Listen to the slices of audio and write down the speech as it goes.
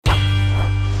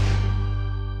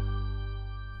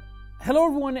Hello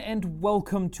everyone and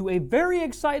welcome to a very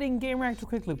exciting Gamereactor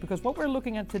Quick Look, because what we're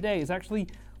looking at today is actually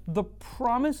the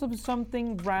promise of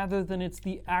something rather than it's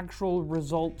the actual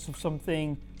results of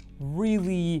something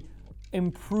really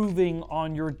improving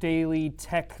on your daily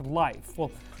tech life. Well,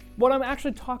 what I'm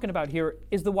actually talking about here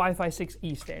is the Wi-Fi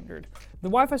 6E standard. The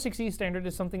Wi-Fi 6E standard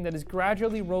is something that is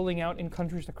gradually rolling out in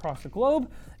countries across the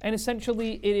globe, and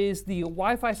essentially it is the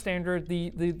Wi-Fi standard,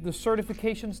 the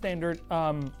certification standard,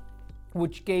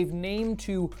 which gave name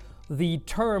to the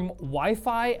term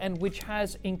Wi-Fi and which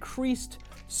has increased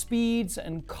speeds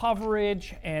and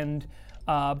coverage and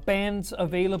bands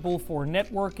available for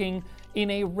networking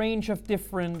in a range of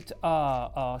different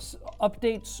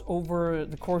updates over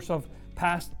the course of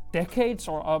past decades,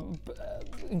 or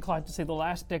inclined to say the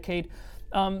last decade.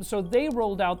 So they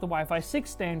rolled out the Wi-Fi 6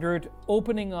 standard,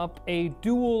 opening up a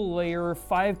dual layer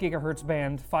 5 gigahertz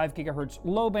band, 5 gigahertz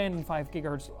low band and 5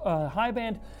 gigahertz high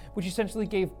band, which essentially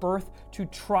gave birth to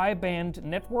tri-band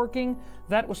networking.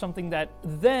 That was something that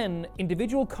then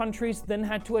individual countries then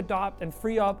had to adopt and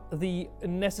free up the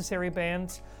necessary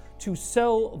bands to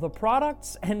sell the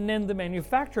products, and then the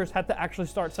manufacturers had to actually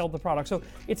start selling the product. So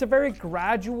it's a very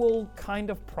gradual kind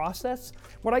of process.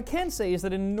 What I can say is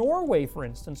that in Norway, for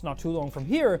instance, not too long from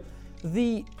here,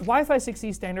 the Wi-Fi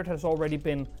 6E standard has already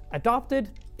been adopted,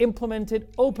 implemented,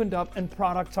 opened up, and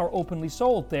products are openly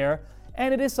sold there.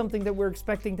 And it is something that we're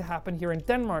expecting to happen here in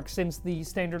Denmark, since the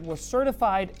standard was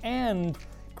certified and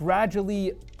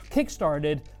gradually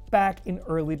kickstarted back in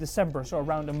early December, so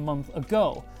around a month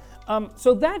ago.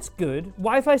 So that's good.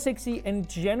 Wi-Fi 6E in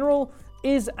general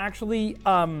is actually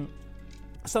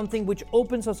something which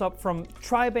opens us up from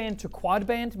tri-band to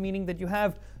quad-band, meaning that you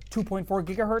have 2.4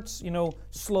 gigahertz,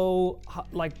 slow,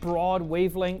 like broad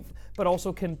wavelength, but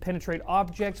also can penetrate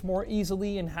objects more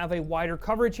easily and have a wider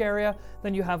coverage area.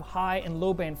 Then you have high and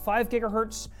low band 5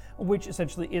 gigahertz, which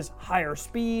essentially is higher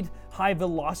speed, high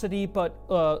velocity, but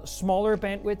smaller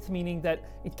bandwidth, meaning that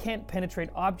it can't penetrate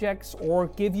objects or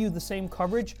give you the same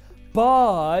coverage,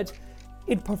 but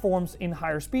it performs in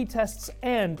higher speed tests.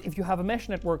 And if you have a mesh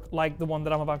network like the one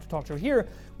that I'm about to talk to here,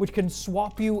 which can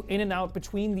swap you in and out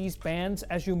between these bands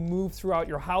as you move throughout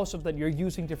your house, if that you're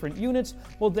using different units,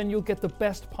 well, then you'll get the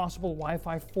best possible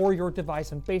Wi-Fi for your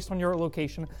device and based on your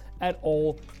location at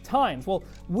all times. Well,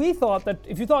 we thought that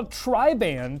if you thought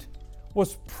tri-band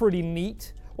was pretty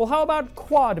neat, well, how about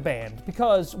quad band?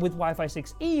 Because with Wi-Fi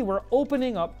 6E, we're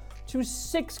opening up to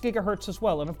 6 gigahertz as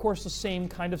well. And of course, the same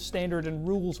kind of standard and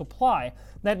rules apply.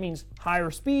 That means higher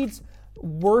speeds,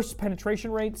 worse penetration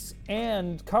rates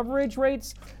and coverage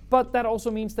rates, but that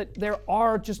also means that there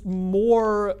are just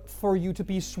more for you to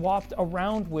be swapped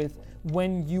around with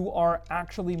when you are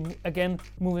actually, again,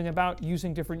 moving about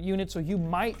using different units. So you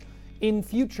might in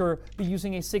future be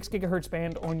using a 6 gigahertz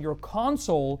band on your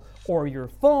console or your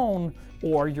phone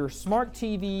or your smart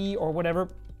TV or whatever,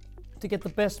 to get the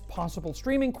best possible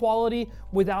streaming quality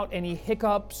without any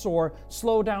hiccups or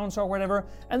slowdowns or whatever.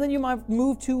 And then you might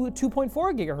move to 2.4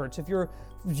 gigahertz if you're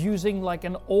using like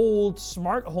an old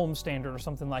smart home standard or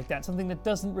something like that, something that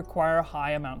doesn't require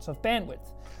high amounts of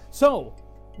bandwidth. So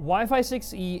Wi-Fi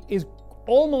 6E is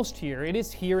almost here. It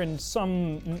is here in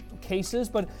some cases,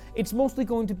 but it's mostly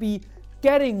going to be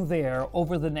getting there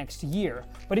over the next year.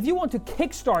 But if you want to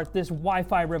kickstart this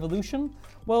Wi-Fi revolution,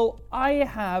 well, I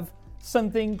have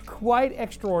something quite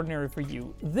extraordinary for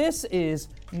you. This is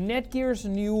Netgear's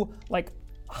new,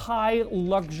 high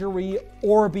luxury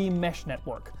Orbi mesh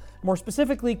network, more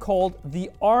specifically called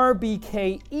the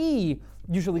RBKE.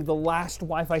 Usually the last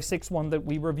Wi-Fi 6 one that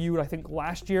we reviewed, I think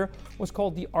last year, was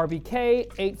called the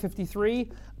RBK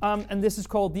 853, and this is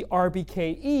called the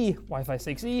RBKE Wi-Fi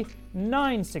 6E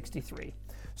 963.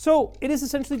 So it is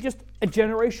essentially just a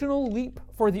generational leap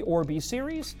for the Orbi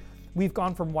series. We've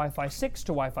gone from Wi-Fi 6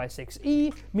 to Wi-Fi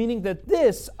 6E, meaning that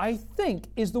this, I think,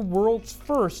 is the world's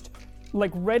first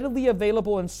readily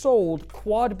available and sold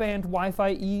quad-band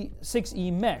Wi-Fi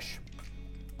 6E mesh.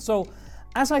 So,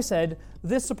 as I said,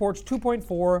 this supports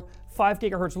 2.4, 5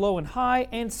 gigahertz low and high,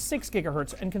 and 6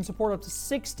 gigahertz, and can support up to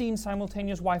 16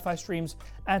 simultaneous Wi-Fi streams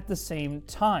at the same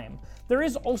time. There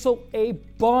is also a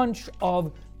bunch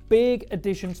of big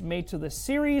additions made to this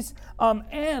series,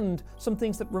 and some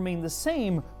things that remain the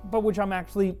same, but which I'm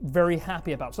actually very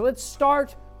happy about. So let's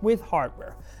start with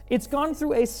hardware. It's gone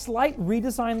through a slight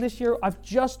redesign this year. I've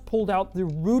just pulled out the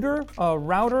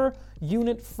router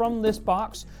unit from this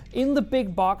box. In the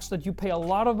big box that you pay a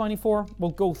lot of money for,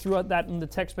 we'll go through that in the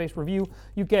tech-based review,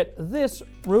 you get this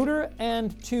router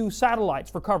and 2 satellites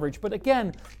for coverage. But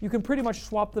again, you can pretty much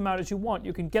swap them out as you want.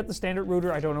 You can get the standard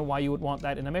router. I don't know why you would want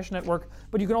that in a mesh network,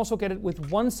 but you can also get it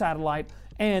with 1 satellite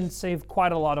and save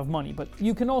quite a lot of money. But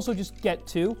you can also just get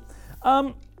 2.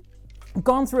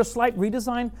 Gone through a slight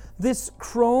redesign. This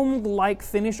chrome-like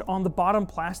finish on the bottom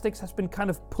plastics has been kind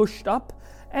of pushed up,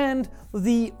 and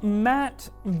the matte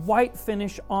white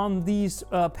finish on these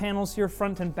panels here,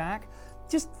 front and back,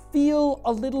 just feel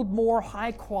a little more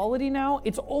high quality now.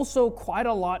 It's also quite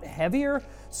a lot heavier,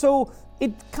 so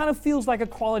it kind of feels like a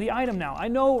quality item now. I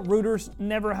know routers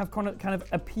never have kind of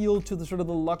appealed to the sort of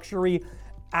the luxury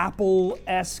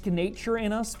Apple-esque nature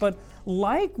in us, but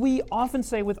like we often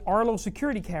say with Arlo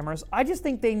security cameras, I just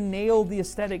think they nail the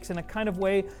aesthetics in a kind of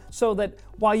way so that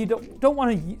while you don't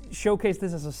want to showcase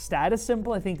this as a status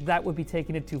symbol, I think that would be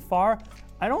taking it too far.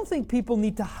 I don't think people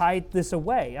need to hide this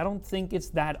away. I don't think it's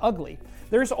that ugly.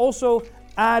 There's also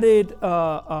added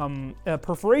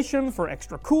perforation for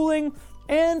extra cooling.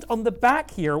 And on the back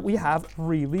here, we have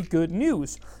really good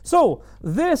news. So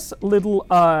this little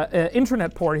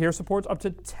internet port here supports up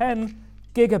to 10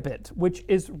 gigabit, which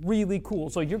is really cool.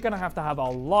 So you're gonna have to have a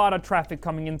lot of traffic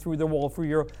coming in through the wall for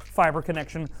your fiber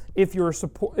connection if you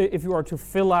are to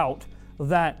fill out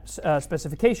that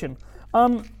specification.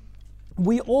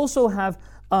 We also have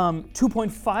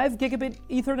 2.5 gigabit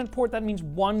Ethernet port. That means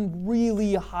one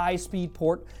really high speed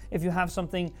port if you have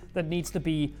something that needs to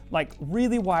be like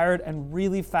really wired and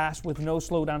really fast with no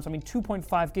slowdowns. I mean, 2.5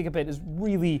 gigabit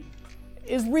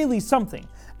is really something.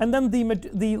 And then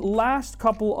the last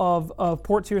couple of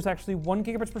ports here is actually 1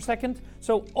 gigabits per second,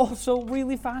 so also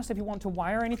really fast if you want to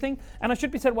wire anything. And I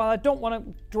should be said, while I don't want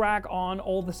to drag on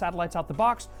all the satellites out the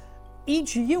box,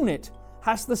 each unit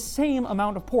has the same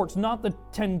amount of ports, not the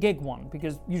 10 gig one,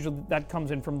 because usually that comes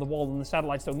in from the wall and the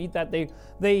satellites don't need that. They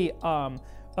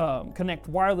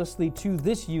connect wirelessly to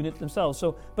this unit themselves.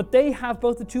 So, but they have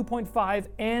both the 2.5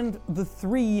 and the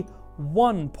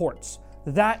 3.1 ports.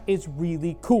 That is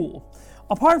really cool.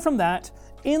 Apart from that,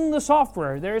 in the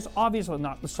software, there's obviously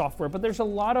not the software, but there's a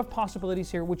lot of possibilities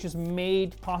here which is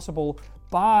made possible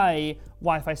by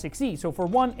Wi-Fi 6E. So for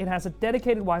one, it has a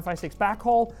dedicated Wi-Fi 6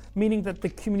 backhaul, meaning that the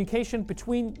communication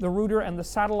between the router and the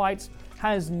satellites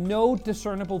has no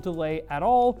discernible delay at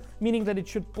all, meaning that it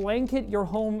should blanket your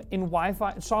home in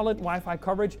solid Wi-Fi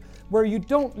coverage, where you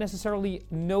don't necessarily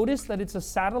notice that it's a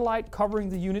satellite covering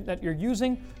the unit that you're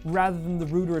using, rather than the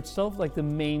router itself, like the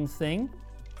main thing.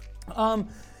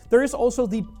 There is also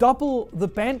double the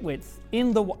bandwidth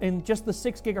in just the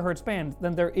 6 gigahertz band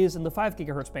than there is in the 5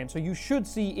 gigahertz band. So you should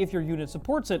see, if your unit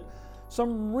supports it,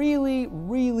 some really,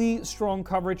 really strong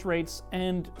coverage rates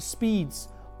and speeds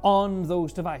on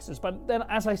those devices. But then,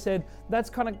 as I said, that's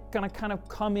gonna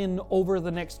come in over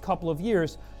the next couple of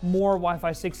years, more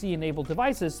Wi-Fi 6E enabled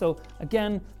devices. So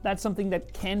again, that's something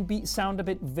that can sound a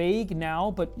bit vague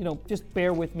now, but just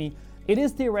bear with me. It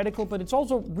is theoretical, but it's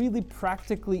also really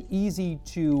practically easy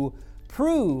to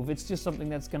prove. It's just something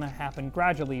that's going to happen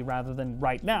gradually rather than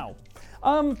right now.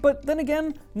 But then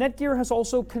again, Netgear has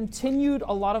also continued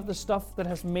a lot of the stuff that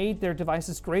has made their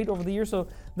devices great over the years. So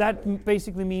that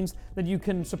basically means that you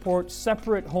can support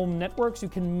separate home networks. You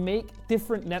can make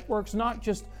different networks, not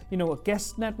just a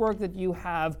guest network that you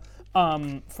have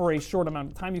for a short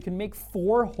amount of time. You can make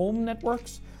 4 home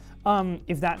networks.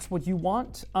 If that's what you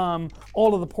want.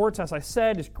 All of the ports, as I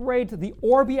said, is great. The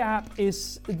Orbi app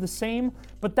is the same,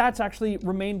 but that's actually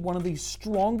remained one of the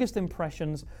strongest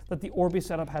impressions that the Orbi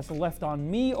setup has left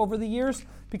on me over the years,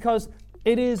 because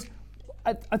it is,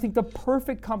 I think, the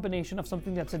perfect combination of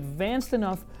something that's advanced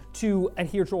enough to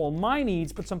adhere to all my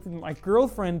needs, but something that my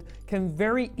girlfriend can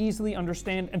very easily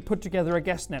understand and put together a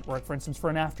guest network, for instance, for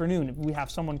an afternoon if we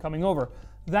have someone coming over.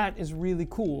 That is really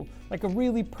cool. Like a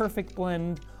really perfect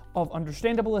blend of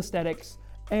understandable aesthetics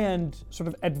and sort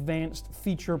of advanced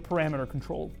feature parameter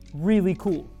control. Really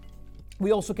cool.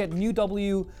 We also get new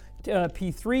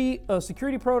WP3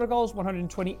 security protocols,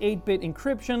 128-bit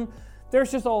encryption.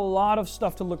 There's just a lot of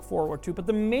stuff to look forward to. But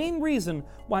the main reason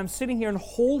why I'm sitting here and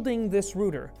holding this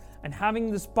router and having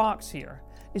this box here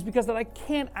is because that I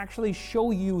can't actually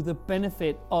show you the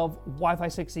benefit of Wi-Fi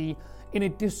 6E in a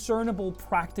discernible,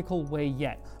 practical way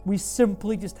yet. We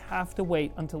simply just have to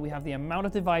wait until we have the amount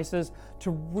of devices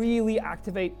to really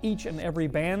activate each and every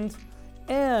band,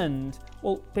 and,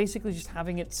 well, basically just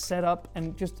having it set up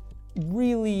and just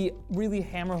really, really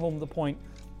hammer home the point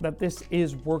that this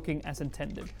is working as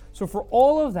intended. So for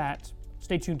all of that,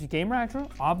 stay tuned to Gamereactor,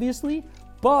 obviously,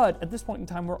 but at this point in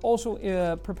time, we're also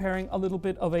preparing a little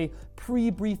bit of a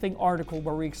pre-briefing article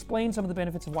where we explain some of the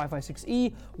benefits of Wi-Fi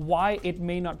 6E, why it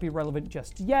may not be relevant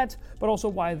just yet, but also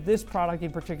why this product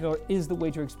in particular is the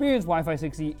way to experience Wi-Fi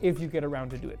 6E if you get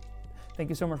around to do it. Thank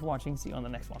you so much for watching. See you on the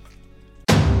next one.